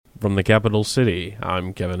From the capital city,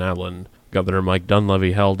 I'm Kevin Allen. Governor Mike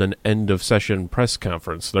Dunleavy held an end-of-session press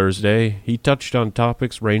conference Thursday. He touched on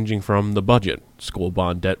topics ranging from the budget, school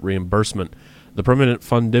bond debt reimbursement, the permanent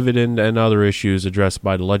fund dividend, and other issues addressed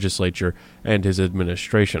by the legislature and his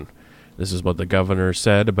administration. This is what the governor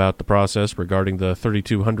said about the process regarding the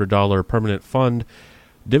 $3,200 permanent fund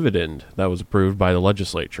dividend that was approved by the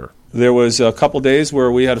legislature. There was a couple days where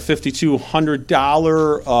we had a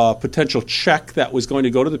 $5,200 potential check that was going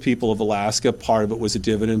to go to the people of Alaska. Part of it was a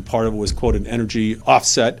dividend, part of it was, quote, an energy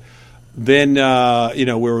offset. Then, we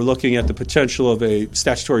were looking at the potential of a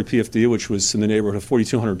statutory PFD, which was in the neighborhood of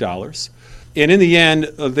 $4,200. And in the end,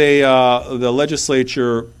 the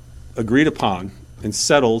legislature agreed upon and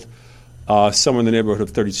settled somewhere in the neighborhood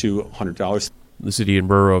of $3,200. The city and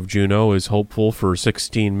borough of Juneau is hopeful for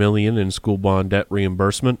 $16 million in school bond debt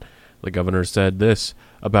reimbursement. The governor said this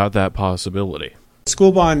about that possibility.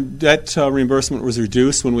 School bond debt reimbursement was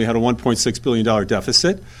reduced when we had a $1.6 billion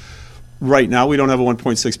deficit. Right now, we don't have a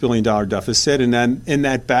 $1.6 billion deficit, and then in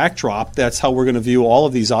that backdrop, that's how we're going to view all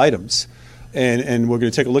of these items. And we're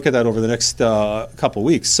going to take a look at that over the next couple of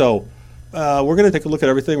weeks. So we're going to take a look at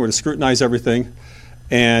everything. We're going to scrutinize everything.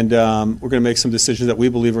 And we're going to make some decisions that we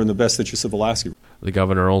believe are in the best interest of Alaska. The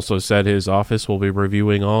governor also said his office will be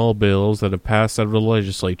reviewing all bills that have passed out of the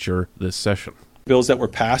legislature this session. Bills that were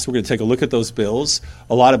passed, we're going to take a look at those bills.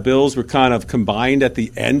 A lot of bills were kind of combined at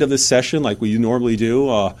the end of the session like we normally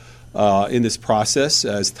do in this process.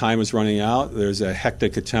 As time is running out, there's a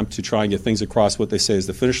hectic attempt to try and get things across what they say is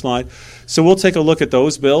the finish line. So we'll take a look at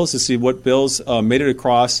those bills to see what bills made it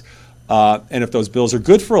across, and if those bills are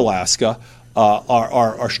good for Alaska,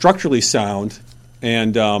 are structurally sound,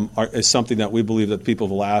 and is something that we believe that the people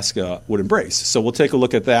of Alaska would embrace. So we'll take a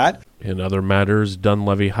look at that. In other matters,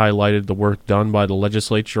 Dunleavy highlighted the work done by the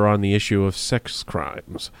legislature on the issue of sex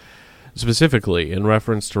crimes. Specifically, in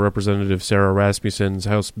reference to Representative Sarah Rasmussen's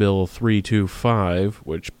House Bill 325,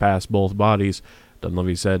 which passed both bodies,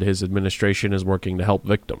 Dunleavy said his administration is working to help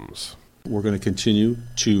victims. We're going to continue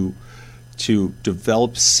to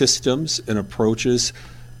develop systems and approaches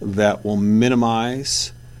that will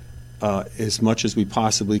minimize as much as we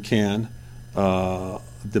possibly can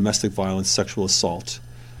domestic violence, sexual assault.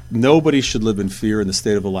 Nobody should live in fear in the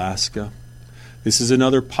state of Alaska. This is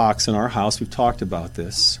another pox in our house. We've talked about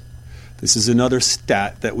this. This is another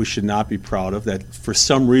stat that we should not be proud of, that for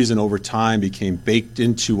some reason over time became baked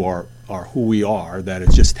into our who we are, that it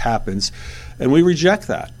just happens. And we reject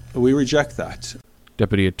that. We reject that.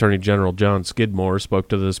 Deputy Attorney General John Skidmore spoke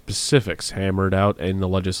to the specifics hammered out in the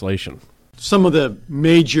legislation. Some of the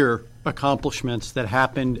major accomplishments that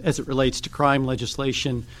happened as it relates to crime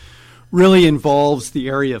legislation really involves the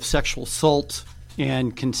area of sexual assault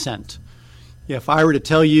and consent. If I were to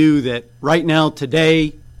tell you that right now,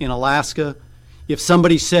 today, in Alaska, if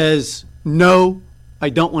somebody says, no, I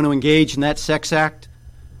don't want to engage in that sex act,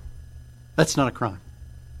 that's not a crime.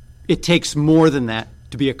 It takes more than that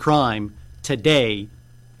to be a crime today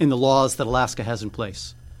in the laws that Alaska has in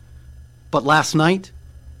place. But last night,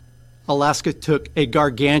 Alaska took a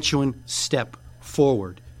gargantuan step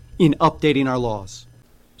forward in updating our laws.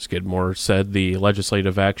 Skidmore said the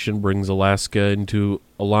legislative action brings Alaska into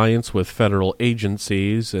alliance with federal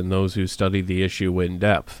agencies and those who study the issue in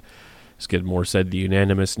depth. Skidmore said the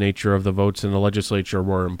unanimous nature of the votes in the legislature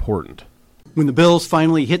were important. When the bills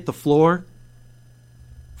finally hit the floor,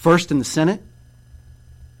 first in the Senate,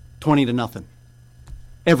 20-0.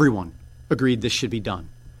 Everyone agreed this should be done.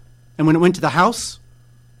 And when it went to the House,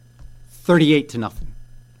 38-0.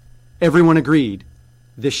 Everyone agreed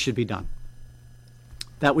this should be done.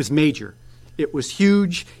 That was major. It was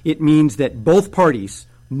huge. It means that both parties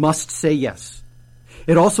must say yes.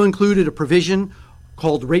 It also included a provision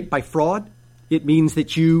called rape by fraud. It means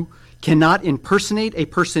that you cannot impersonate a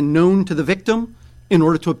person known to the victim in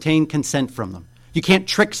order to obtain consent from them. You can't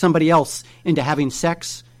trick somebody else into having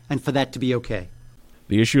sex and for that to be okay.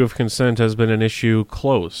 The issue of consent has been an issue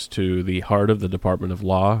close to the heart of the Department of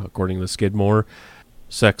Law. According to Skidmore,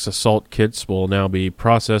 sex assault kits will now be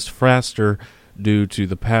processed faster due to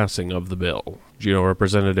the passing of the bill. Juneau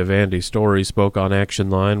Representative Andi Story spoke on Action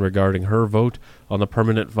Line regarding her vote on the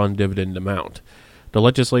permanent fund dividend amount. The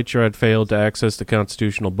legislature had failed to access the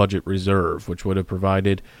constitutional budget reserve, which would have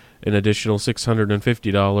provided an additional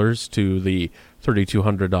 $650 to the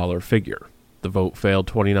 $3,200 figure. The vote failed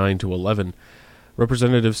 29-11.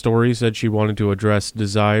 Representative Story said she wanted to address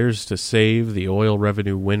desires to save the oil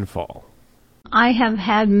revenue windfall. I have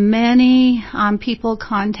had many people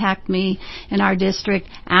contact me in our district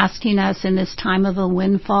asking us in this time of a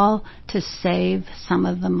windfall to save some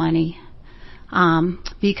of the money.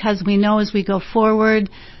 Because we know as we go forward,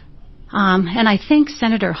 And I think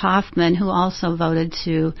Senator Hoffman, who also voted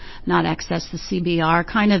to not access the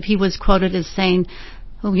CBR, he was quoted as saying,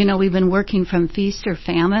 well, we've been working from feast or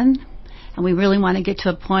famine, and we really want to get to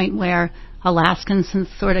a point where Alaskans can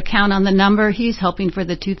sort of count on the number. He's hoping for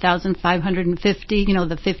the 2,550,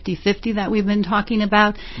 the 50-50 that we've been talking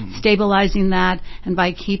about, stabilizing that, and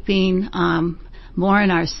by keeping more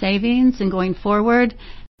in our savings and going forward.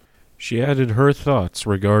 She added her thoughts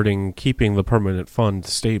regarding keeping the permanent fund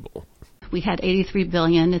stable. We had $83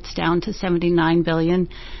 billion. It's down to $79 billion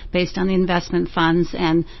based on the investment funds,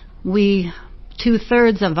 and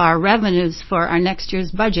two-thirds of our revenues for our next year's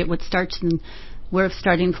budget, we're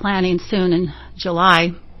starting planning soon in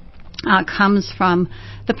July, comes from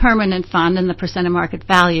the permanent fund and the percent of market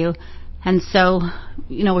value. And so,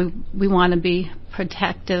 we want to be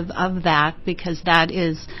protective of that because that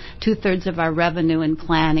is two-thirds of our revenue in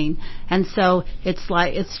planning. And so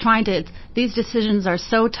these decisions are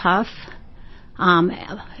so tough,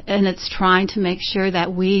 and it's trying to make sure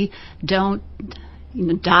that we don't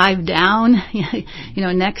dive down,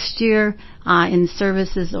 next year in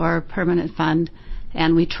services or permanent fund,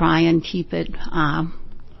 and we try and keep it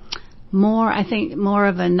more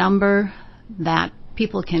of a number that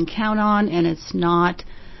people can count on, and it's not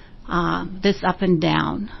this up and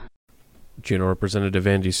down. Juneau Representative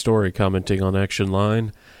Andi Story commenting on Action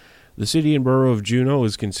Line. The city and borough of Juneau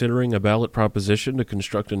is considering a ballot proposition to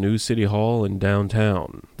construct a new city hall in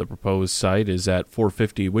downtown. The proposed site is at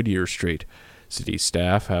 450 Whittier Street. City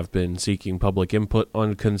staff have been seeking public input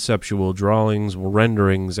on conceptual drawings,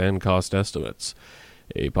 renderings, and cost estimates.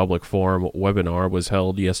 A public forum webinar was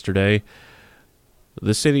held yesterday.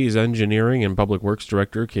 The city's engineering and public works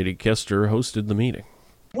director, Katie Kester, hosted the meeting.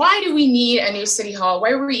 Why do we need a new city hall?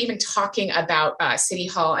 Why are we even talking about city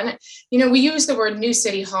hall? And, we use the word new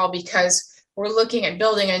city hall because we're looking at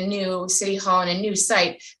building a new city hall and a new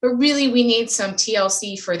site, but really we need some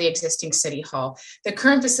TLC for the existing city hall. The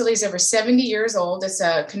current facility is over 70 years old. It's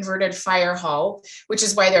a converted fire hall, which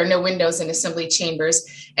is why there are no windows and assembly chambers,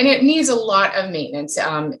 and it needs a lot of maintenance.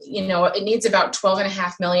 It needs about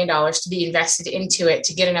 $12.5 million to be invested into it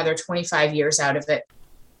to get another 25 years out of it.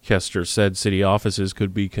 Kester said city offices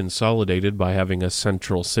could be consolidated by having a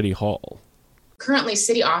central city hall. Currently,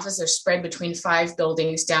 city offices are spread between 5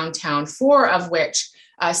 buildings downtown, 4 of which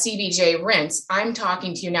CBJ rents. I'm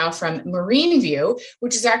talking to you now from Marine View,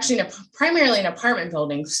 which is actually primarily an apartment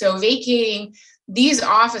building. So vacating these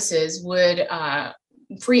offices would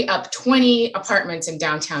free up 20 apartments in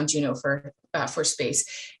downtown Juneau for space.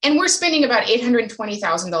 And we're spending about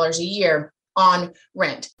 $820,000 a year on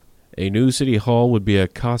rent. A new city hall would be a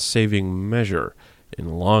cost-saving measure in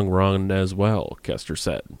the long run as well, Kester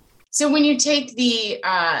said. So when you take the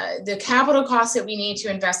capital costs that we need to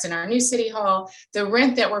invest in our new city hall, the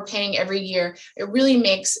rent that we're paying every year, it really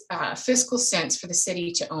makes fiscal sense for the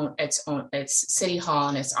city to own its city hall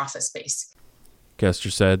and its office space. Kester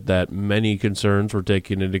said that many concerns were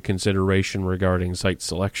taken into consideration regarding site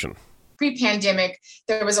selection. Pre-pandemic,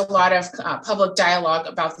 there was a lot of public dialogue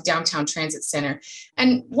about the downtown transit center.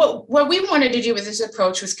 And what we wanted to do with this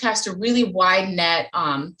approach was cast a really wide net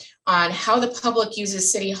on how the public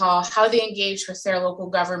uses City Hall, how they engage with their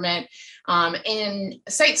local government in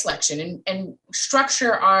site selection, and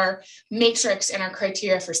structure our matrix and our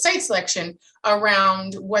criteria for site selection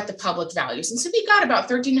around what the public values. And so we got about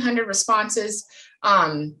 1,300 responses.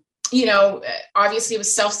 Obviously it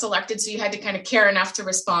was self-selected, so you had to kind of care enough to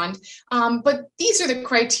respond. But these are the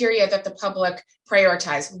criteria that the public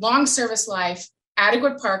prioritize: long service life,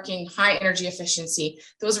 adequate parking, high energy efficiency.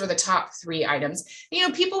 Those were the top 3 items.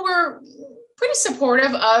 People were pretty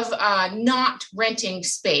supportive of not renting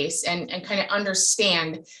space and kind of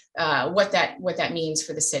understand what that means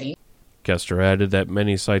for the city. Kester added that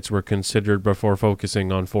many sites were considered before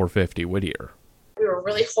focusing on 450 Whittier. We were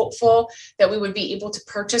really hopeful that we would be able to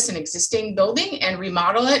purchase an existing building and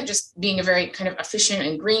remodel it, just being a very kind of efficient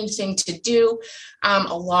and green thing to do.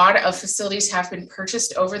 A lot of facilities have been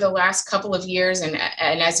purchased over the last couple of years, and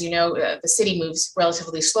as you know, the city moves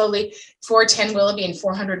relatively slowly. 410 Willoughby and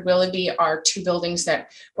 400 Willoughby are 2 buildings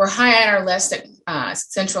that were high on our list that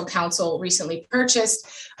Central Council recently purchased.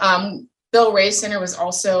 Bill Ray Center was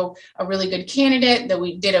also a really good candidate that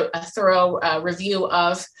we did a thorough review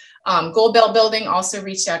of. Gold Bell Building also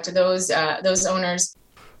reached out to those owners.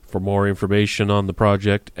 For more information on the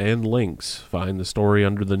project and links, find the story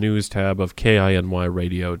under the news tab of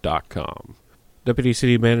KINYradio.com. Deputy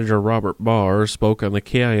City Manager Robert Barr spoke on the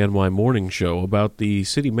KINY Morning Show about the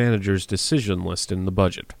city manager's decision list in the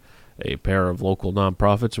budget. A pair of local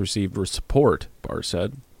nonprofits received support, Barr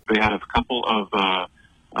said. They had a couple of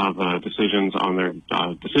of decisions on their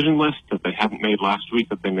decision list that they hadn't made last week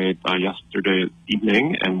that they made yesterday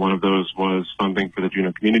evening, and one of those was funding for the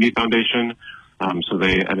Juneau Community Foundation. So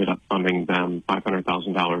they ended up funding them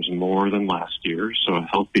 $500,000 more than last year, so a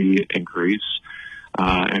healthy increase.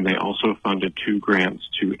 And they also funded 2 grants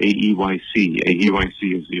to AEYC.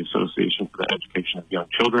 AEYC is the Association for the Education of Young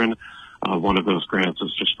Children. One of those grants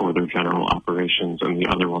is just for their general operations, and the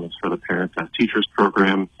other one is for the Parents as Teachers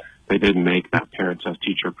program. They did make that Parents as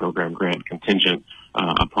Teacher program grant contingent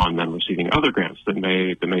upon them receiving other grants that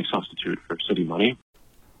may substitute for city money.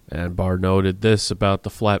 And Barr noted this about the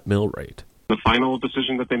flat mill rate. The final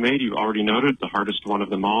decision that they made, you already noted, the hardest one of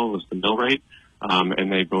them all was the mill rate,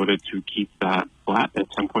 and they voted to keep that flat at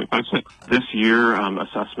 10.56. This year,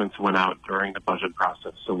 assessments went out during the budget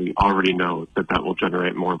process, so we already know that will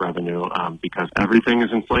generate more revenue because everything is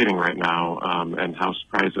inflating right now, and house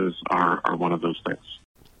prices are one of those things.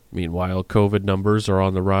 Meanwhile, COVID numbers are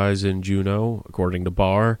on the rise in Juneau, according to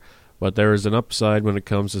Barr, but there is an upside when it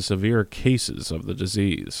comes to severe cases of the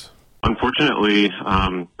disease. Unfortunately,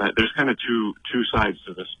 there's kind of two sides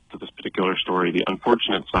to this particular story. The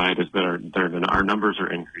unfortunate side is that our numbers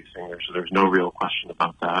are increasing. There's no real question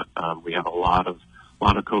about that. We have a lot of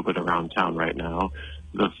COVID around town right now.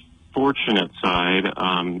 The fortunate side,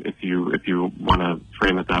 if you want to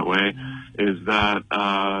frame it that way, is that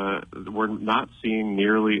we're not seeing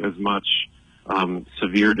nearly as much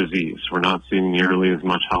severe disease. We're not seeing nearly as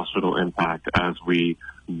much hospital impact as we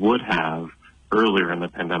would have earlier in the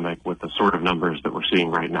pandemic with the sort of numbers that we're seeing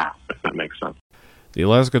right now, if that makes sense. The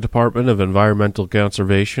Alaska Department of Environmental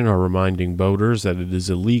Conservation are reminding boaters that it is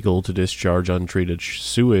illegal to discharge untreated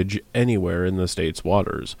sewage anywhere in the state's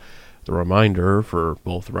waters. The reminder, for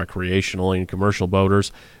both recreational and commercial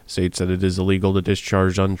boaters, states that it is illegal to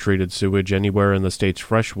discharge untreated sewage anywhere in the state's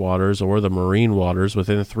fresh waters or the marine waters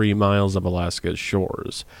within 3 miles of Alaska's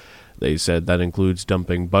shores. They said that includes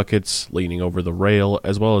dumping buckets, leaning over the rail,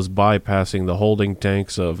 as well as bypassing the holding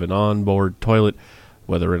tanks of an onboard toilet,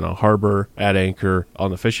 whether in a harbor, at anchor, on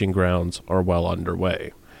the fishing grounds, or well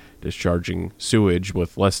underway. Discharging sewage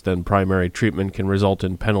with less than primary treatment can result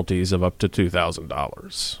in penalties of up to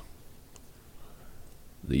 $2,000.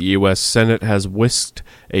 The U.S. Senate has whisked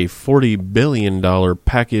a $40 billion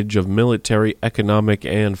package of military, economic,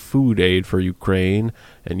 and food aid for Ukraine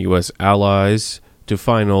and U.S. allies to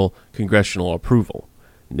final congressional approval.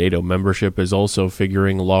 NATO membership is also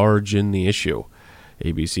figuring large in the issue.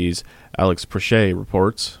 ABC's Alex Prochet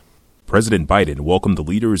reports. President Biden welcomed the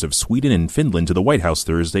leaders of Sweden and Finland to the White House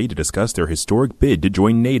Thursday to discuss their historic bid to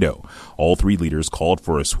join NATO. All 3 leaders called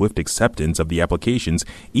for a swift acceptance of the applications,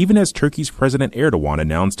 even as Turkey's President Erdogan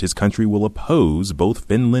announced his country will oppose both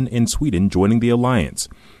Finland and Sweden joining the alliance.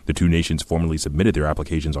 The 2 nations formally submitted their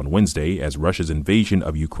applications on Wednesday as Russia's invasion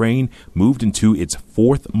of Ukraine moved into its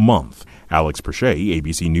 4th month. Alex Prochet,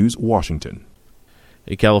 ABC News, Washington.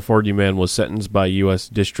 A California man was sentenced by U.S.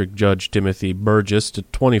 District Judge Timothy Burgess to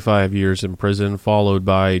 25 years in prison, followed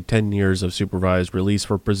by 10 years of supervised release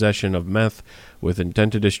for possession of meth with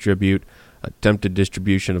intent to distribute, attempted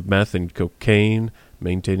distribution of meth and cocaine,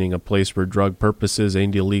 maintaining a place for drug purposes,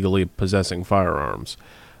 and illegally possessing firearms.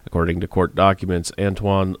 According to court documents,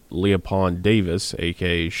 Antoine Leopold Davis,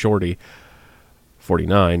 a.k.a. Shorty,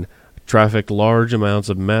 49, trafficked large amounts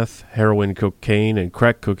of meth, heroin, cocaine, and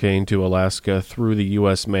crack cocaine to Alaska through the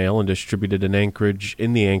U.S. mail and distributed in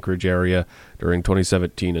the Anchorage area during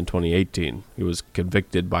 2017 and 2018. He was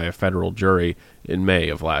convicted by a federal jury in May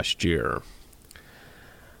of last year.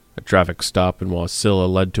 A traffic stop in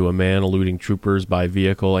Wasilla led to a man eluding troopers by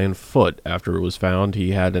vehicle and foot after it was found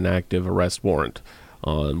he had an active arrest warrant.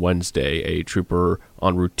 On Wednesday, a trooper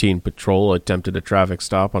on routine patrol attempted a traffic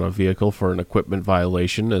stop on a vehicle for an equipment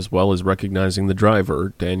violation, as well as recognizing the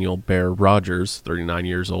driver, Daniel Bear Rogers, 39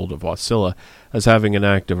 years old, of Wasilla, as having an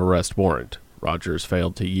active arrest warrant. Rogers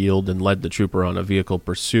failed to yield and led the trooper on a vehicle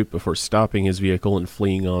pursuit before stopping his vehicle and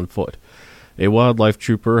fleeing on foot. A wildlife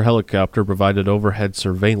trooper helicopter provided overhead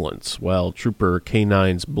surveillance, while Trooper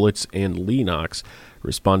K-9's Blitz and Lennox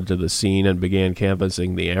responded to the scene and began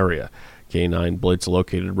canvassing the area. K-9 Blitz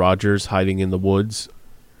located Rogers hiding in the woods.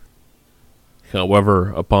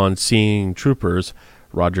 However, upon seeing troopers,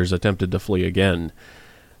 Rogers attempted to flee again.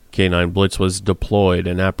 K-9 Blitz was deployed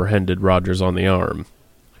and apprehended Rogers on the arm.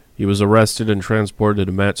 He was arrested and transported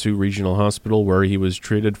to Matsu Regional Hospital, where he was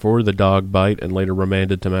treated for the dog bite and later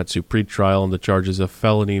remanded to Matsu pretrial on the charges of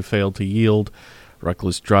felony failed to yield,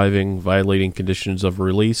 reckless driving, violating conditions of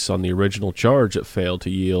release on the original charge of failed to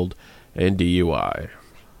yield, and DUI.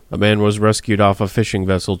 A man was rescued off a fishing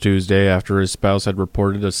vessel Tuesday after his spouse had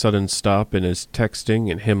reported a sudden stop in his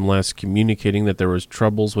texting and him last communicating that there was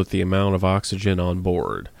troubles with the amount of oxygen on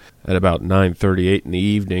board. At about 9:38 in the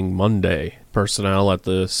evening Monday, personnel at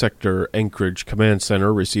the Sector Anchorage Command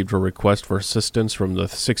Center received a request for assistance from the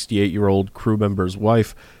 68-year-old crew member's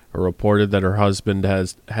wife, who reported that her husband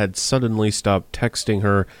had suddenly stopped texting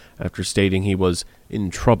her after stating he was in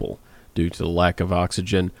trouble due to the lack of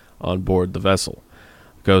oxygen on board the vessel.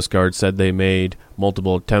 Coast Guard said they made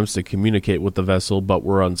multiple attempts to communicate with the vessel but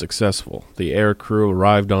were unsuccessful. The air crew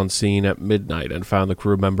arrived on scene at midnight and found the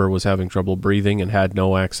crew member was having trouble breathing and had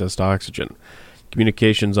no access to oxygen.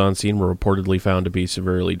 Communications on scene were reportedly found to be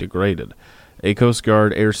severely degraded. A Coast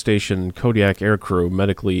Guard Air Station Kodiak air crew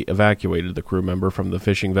medically evacuated the crew member from the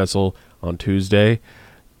fishing vessel on Tuesday.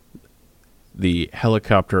 The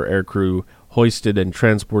helicopter air crew hoisted and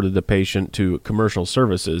transported the patient to commercial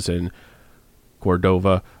services in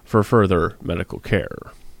Cordova for further medical care.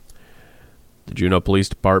 The Juneau Police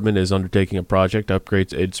Department is undertaking a project to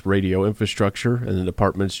upgrade its radio infrastructure, and the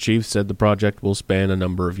department's chief said the project will span a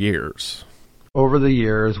number of years. Over the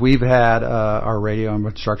years, we've had our radio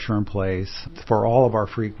infrastructure in place for all of our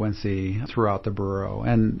frequency throughout the borough,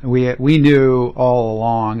 and we knew all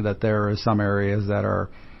along that there are some areas that are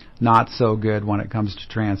not so good when it comes to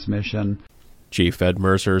transmission. Chief Ed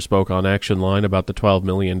Mercer spoke on Action Line about the $12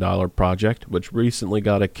 million project, which recently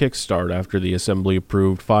got a kickstart after the Assembly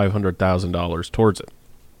approved $500,000 towards it.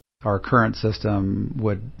 Our current system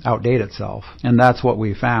would outdate itself, and that's what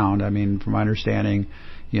we found. I mean, from my understanding,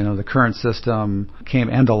 the current system came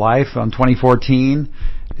end of life on 2014.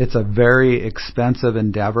 It's a very expensive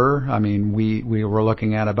endeavor. I mean, we were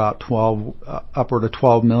looking at about upward of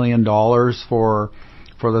 $12 million for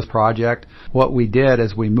this project. What we did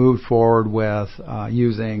is we moved forward with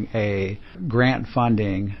using a grant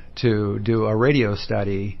funding to do a radio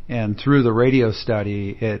study, and through the radio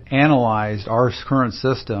study it analyzed our current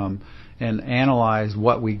system and analyzed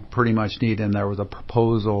what we pretty much need, and there was a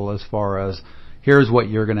proposal as far as here's what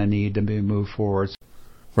you're going to need to move forward.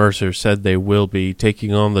 Mercer said they will be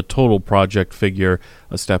taking on the total project figure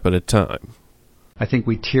a step at a time. I think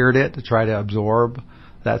we tiered it to try to absorb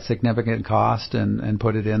that significant cost and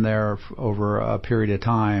put it in there over a period of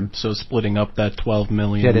time. So splitting up that $12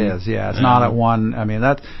 million. It is, yeah. It's not at one. I mean,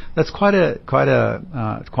 that's quite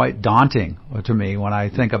daunting to me when I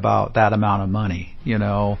think about that amount of money.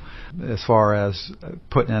 As far as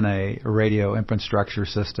putting in a radio infrastructure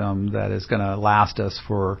system that is going to last us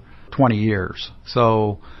for 20 years.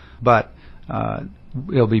 So, but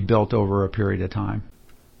it'll be built over a period of time.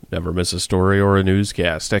 Never miss a story or a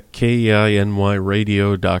newscast at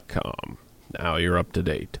KINYradio.com. Now you're up to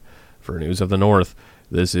date. For News of the North,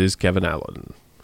 this is Kevin Allen.